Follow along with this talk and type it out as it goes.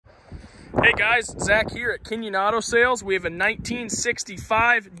Hey guys, Zach here at Kenyon Auto Sales. We have a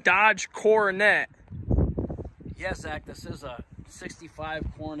 1965 Dodge Coronet. Yeah, Zach, this is a 65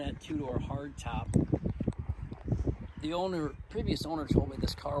 Coronet two-door hardtop. The previous owner told me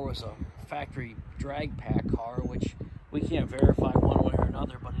this car was a factory drag pack car, which we can't verify one way or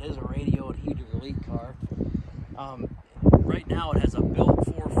another, but it is a radio and heated elite car. Right now it has a built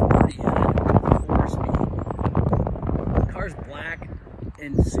 440 in it, 4-speed. The car's black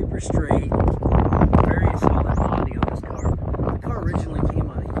and super straight, very solid body on this car. The car originally came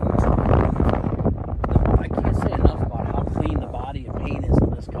on a used Holley. I can't say enough about how clean the body and paint is on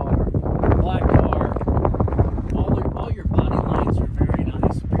this car. Black car, all your body lines are very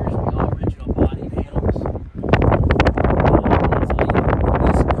nice. Appears to be all original body panels. I'll tell you,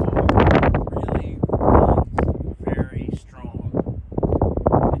 this car really runs very strong.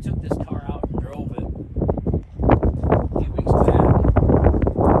 I took this car out and drove it a few weeks back.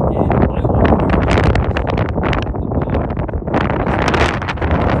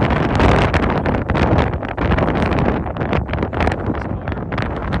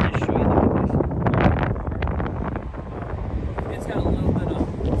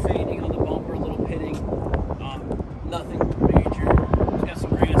 Nothing major. It's got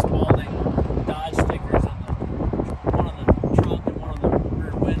some grand spalding Dodge stickers on one of the trunk and one on the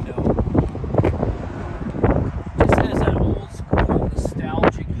rear window. This has that old school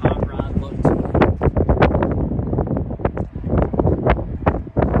nostalgic hot rod look to it.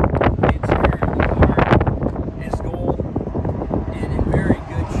 The interior of the car is gold and in very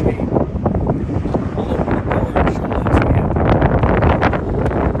good shape. I'll open the door and show that to you.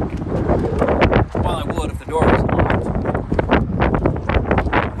 Well, I would if the door was locked.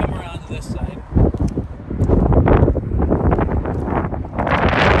 This side.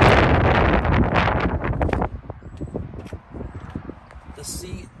 The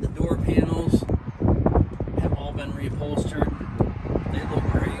seat, the door panels have all been reupholstered. They look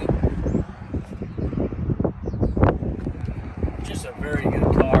great. Just a very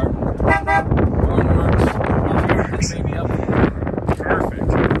good car. Door works. I'll fire this baby up. Perfect.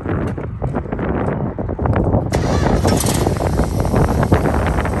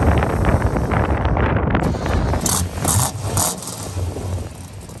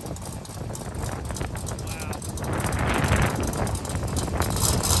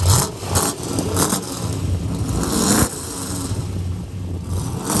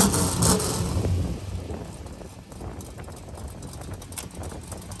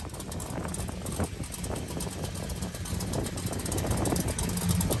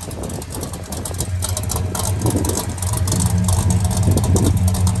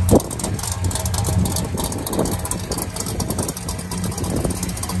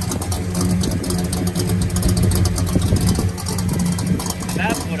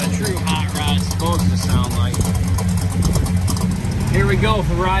 That's what a true hot rod is supposed to sound like. Here we go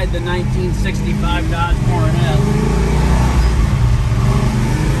for ride the 1965 Dodge Coronet.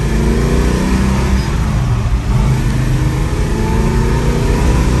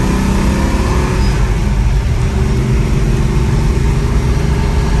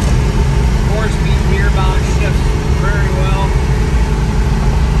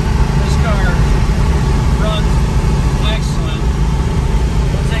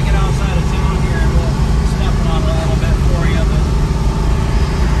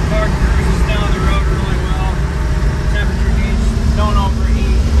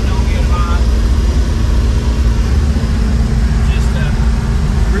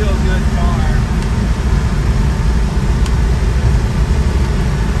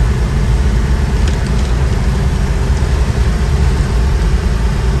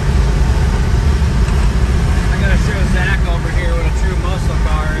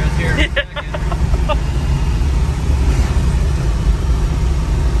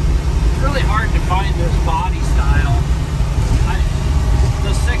 Really hard to find this body style.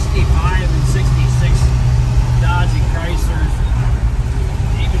 The 65 and 66 Dodge and Chryslers,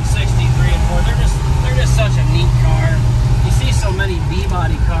 even 63 and 4, they're just such a neat car. You see so many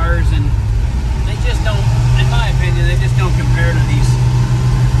B-body cars and they just don't, in my opinion, they just don't compare to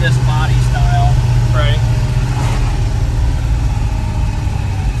this body style. Right.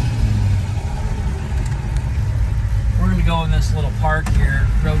 Go in this little park here,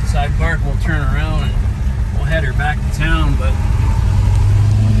 roadside park. We'll turn around and we'll head her back to town. But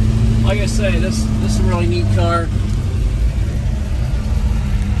like I say, this is a really neat car.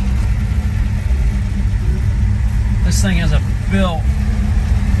 This thing has a built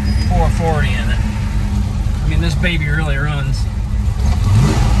 440 in it. I mean, this baby really runs.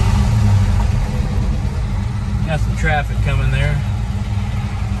 Got some traffic coming there.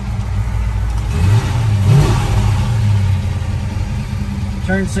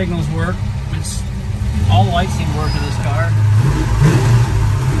 turn signals work. It's all lights seem to work in this car.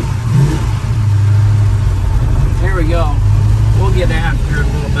 There we go. We'll get after it.